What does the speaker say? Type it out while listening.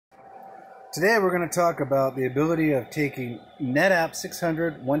Today we're going to talk about the ability of taking NetApp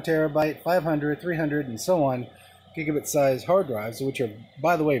 600, 1 terabyte, 500, 300, and so on gigabit size hard drives, which are,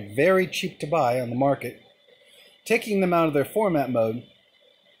 by the way, very cheap to buy on the market, taking them out of their format mode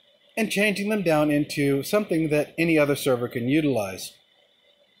and changing them down into something that any other server can utilize.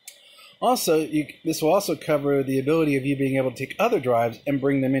 Also, this will also cover the ability of you being able to take other drives and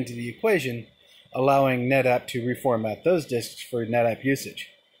bring them into the equation, allowing NetApp to reformat those disks for NetApp usage.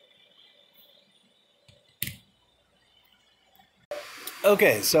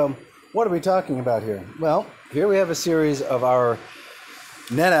 Okay, so what are we talking about here? Well, here we have a series of our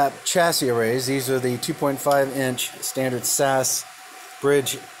NetApp chassis arrays. These are the 2.5-inch standard SAS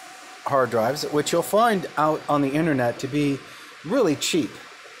bridge hard drives, which you'll find out on the internet to be really cheap.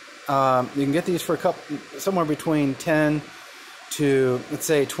 You can get these for somewhere between $10 to, let's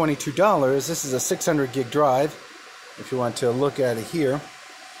say, $22. This is a 600 gig drive, if you want to look at it here.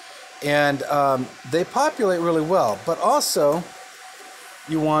 And they populate really well, but also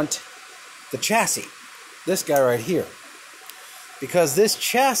you want the chassis, this guy right here, because this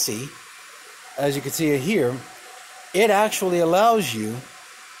chassis, as you can see it here, it actually allows you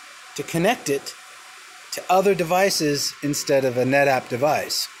to connect it to other devices instead of a NetApp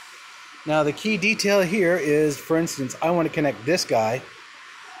device. Now the key detail here is, for instance, I want to connect this guy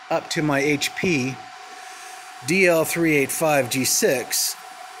up to my HP DL385G6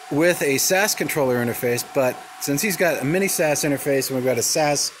 with a SAS controller interface, but since he's got a mini SAS interface and we've got a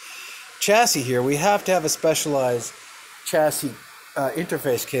SAS chassis here, we have to have a specialized chassis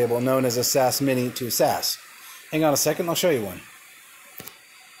interface cable known as a SAS mini to SAS. Hang on a second, I'll show you one.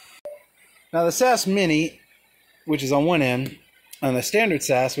 Now the SAS mini, which is on one end, and the standard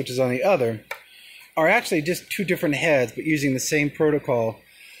SAS, which is on the other, are actually just two different heads, but using the same protocol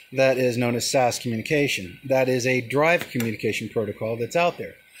that is known as SAS communication. That is a drive communication protocol that's out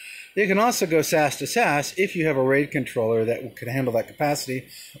there. You can also go SAS to SAS if you have a RAID controller that could handle that capacity,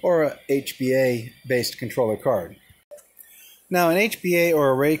 or a HBA-based controller card. Now, an HBA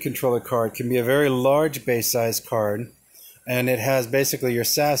or a RAID controller card can be a very large base size card, and it has basically your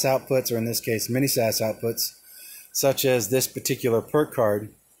SAS outputs, or in this case, mini SAS outputs, such as this particular PERT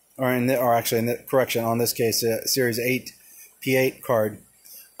card, on this case, a Series 8 P8 card.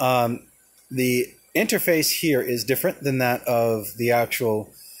 The interface here is different than that of the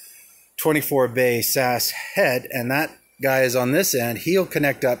actual 24-bay SAS head, and that guy is on this end. He'll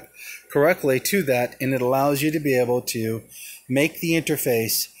connect up correctly to that, and it allows you to be able to make the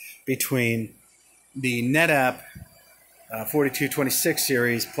interface between the NetApp 4226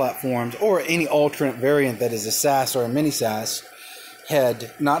 series platforms or any alternate variant that is a SAS or a mini SAS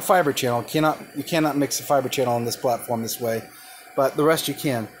head, not fiber channel. You cannot mix a fiber channel on this platform this way, but the rest you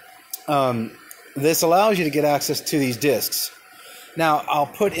can. This allows you to get access to these disks. Now, I'll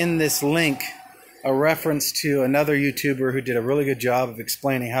put in this link a reference to another YouTuber who did a really good job of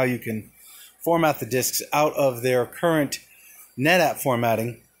explaining how you can format the disks out of their current NetApp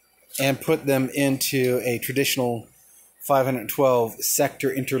formatting and put them into a traditional 512 sector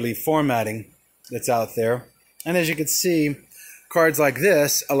interleave formatting that's out there. And as you can see, cards like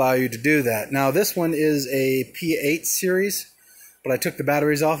this allow you to do that. Now, this one is a P8 series, but I took the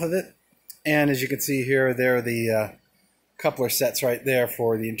batteries off of it. And as you can see here, there are the coupler sets right there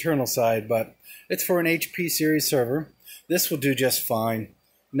for the internal side, but it's for an HP series server. This will do just fine.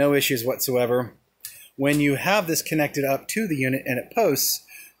 No issues whatsoever. When you have this connected up to the unit and it posts,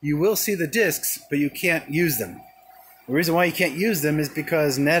 you will see the disks, but you can't use them. The reason why you can't use them is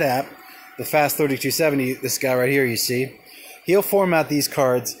because NetApp, the FAST3270, this guy right here you see, he'll format these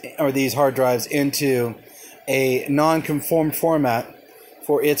cards or these hard drives into a non-conformed format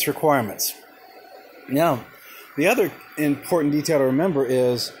for its requirements. Now, the other important detail to remember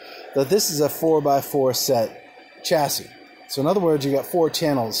is that this is a 4x4 set chassis. So in other words, you got 4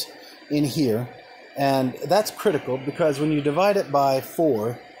 channels in here, and that's critical because when you divide it by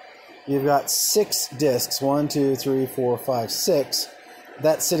 4, you've got 6 disks, 1, 2, 3, 4, 5, 6.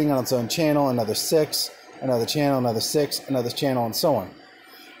 That's sitting on its own channel, another 6, another channel, another 6, another channel, and so on.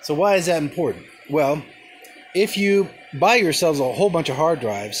 So why is that important? Well, if you buy yourselves a whole bunch of hard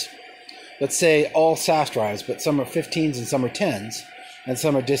drives, let's say all SAS drives, but some are 15s and some are 10s, and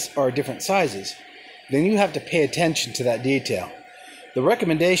some are different sizes, then you have to pay attention to that detail. The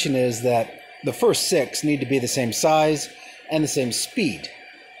recommendation is that the first 6 need to be the same size and the same speed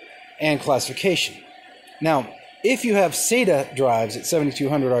and classification. Now, if you have SATA drives at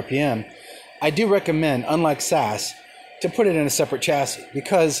 7200 RPM, I do recommend, unlike SAS, to put it in a separate chassis,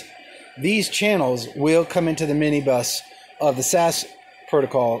 because these channels will come into the mini bus of the SAS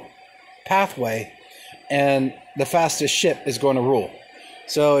protocol pathway, and the fastest ship is going to rule.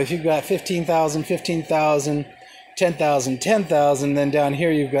 So if you've got 15,000, 15,000, 10,000, 10,000, then down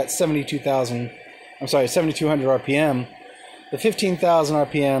here you've got 72,000, I'm sorry, 7,200 RPM. The 15,000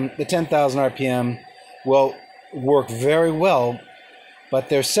 RPM, the 10,000 RPM will work very well, but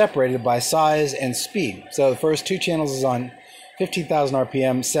they're separated by size and speed. So the first two channels is on 15,000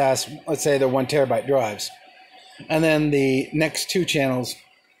 RPM SAS, let's say they're 1 terabyte drives. And then the next two channels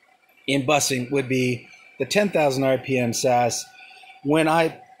in busing would be the 10,000 RPM SAS.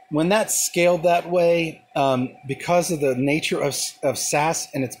 When that's scaled that way, because of the nature of SAS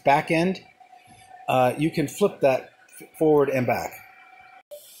and its back end, you can flip that forward and back.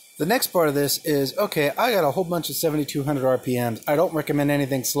 The next part of this is, okay, I got a whole bunch of 7,200 RPMs. I don't recommend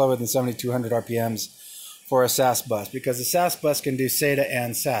anything slower than 7,200 RPMs for a SAS bus, because the SAS bus can do SATA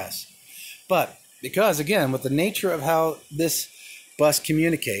and SAS. But because, again, with the nature of how this bus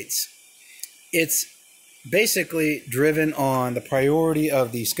communicates, it's basically driven on the priority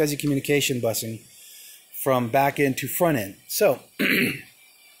of the SCSI communication busing from back end to front end. So,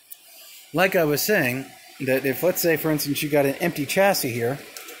 like I was saying, that if, let's say, for instance, you got an empty chassis here,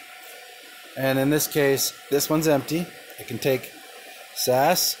 and in this case, this one's empty, it can take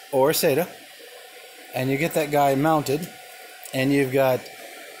SAS or SATA, and you get that guy mounted, and you've got,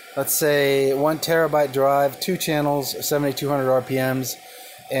 let's say, 1 terabyte drive, 2 channels, 7,200 RPMs,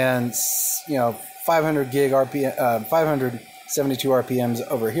 and 500 gig RPM, 572 RPMs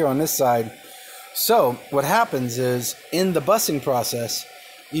over here on this side. So what happens is, in the busing process,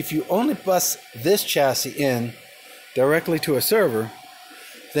 if you only bus this chassis in directly to a server,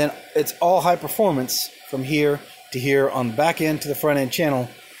 then it's all high performance from here to here on the back end to the front end channel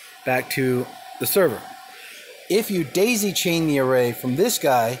back to the server. If you daisy chain the array from this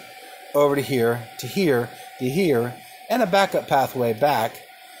guy over to here to here to here and a backup pathway back,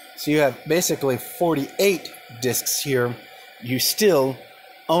 so you have basically 48 disks here, you still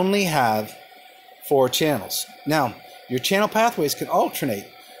only have 4 channels. Now, your channel pathways can alternate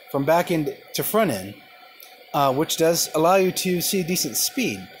from back end to front end, which does allow you to see decent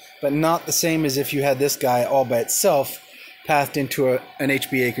speed, but not the same as if you had this guy all by itself pathed into an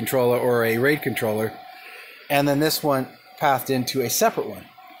HBA controller or a RAID controller, and then this one pathed into a separate one.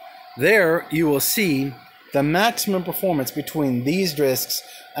 There you will see the maximum performance between these disks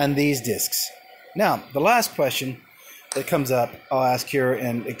and these disks. Now, the last question that comes up, I'll ask here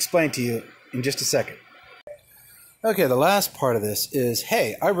and explain to you in just a second. Okay, the last part of this is,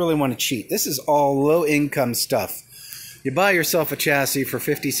 hey, I really want to cheat. This is all low-income stuff. You buy yourself a chassis for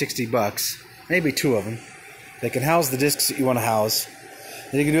 50, 60 bucks, maybe 2 of them. They can house the disks that you want to house.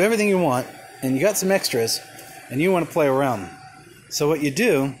 Then you can do everything you want, and you got some extras, and you want to play around. So what you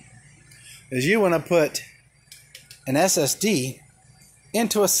do is you want to put an SSD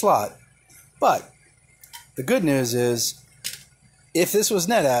into a slot. But the good news is, if this was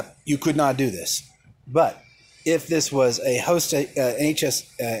NetApp, you could not do this. But if this was a host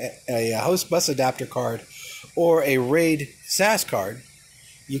host bus adapter card or a RAID SAS card,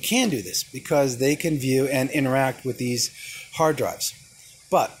 you can do this because they can view and interact with these hard drives.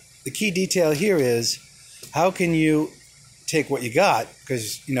 But the key detail here is, how can you take what you got,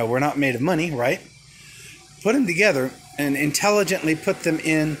 because we're not made of money, right? Put them together and intelligently put them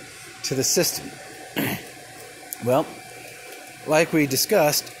in to the system. Well, like we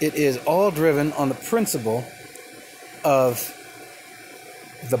discussed, it is all driven on the principle of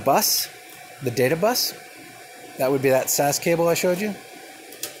the bus, the data bus. That would be that SAS cable I showed you.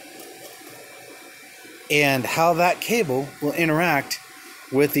 And how that cable will interact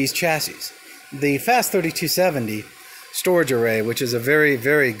with these chassis. The FAST3270 storage array, which is a very,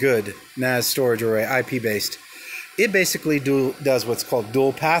 very good NAS storage array, IP-based, it basically does what's called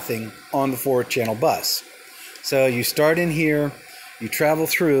dual pathing on the 4-channel bus. So you start in here, you travel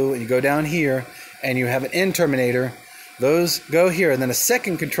through, and you go down here, and you have an end terminator. Those go here, and then a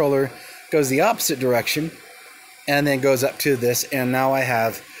second controller goes the opposite direction, and then goes up to this, and now I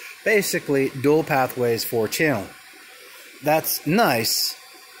have basically dual pathways 4-channel. That's nice,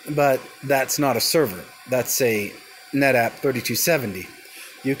 but that's not a server. That's a NetApp 3270.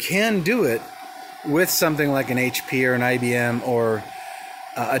 You can do it with something like an HP or an IBM or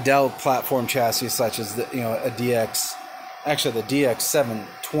a Dell platform chassis, such as a DX. Actually, the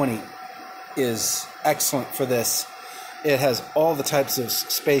DX720 is excellent for this. It has all the types of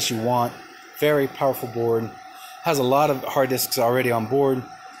space you want. Very powerful board. Has a lot of hard disks already on board.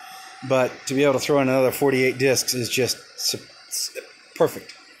 But to be able to throw in another 48 disks is just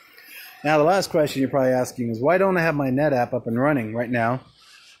perfect. Now, the last question you're probably asking is, why don't I have my NetApp up and running right now?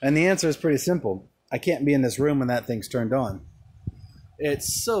 And the answer is pretty simple. I can't be in this room when that thing's turned on.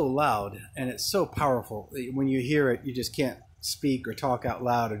 It's so loud and it's so powerful. When you hear it, you just can't speak or talk out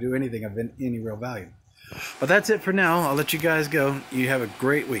loud or do anything of any real value. But that's it for now. I'll let you guys go. You have a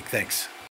great week. Thanks.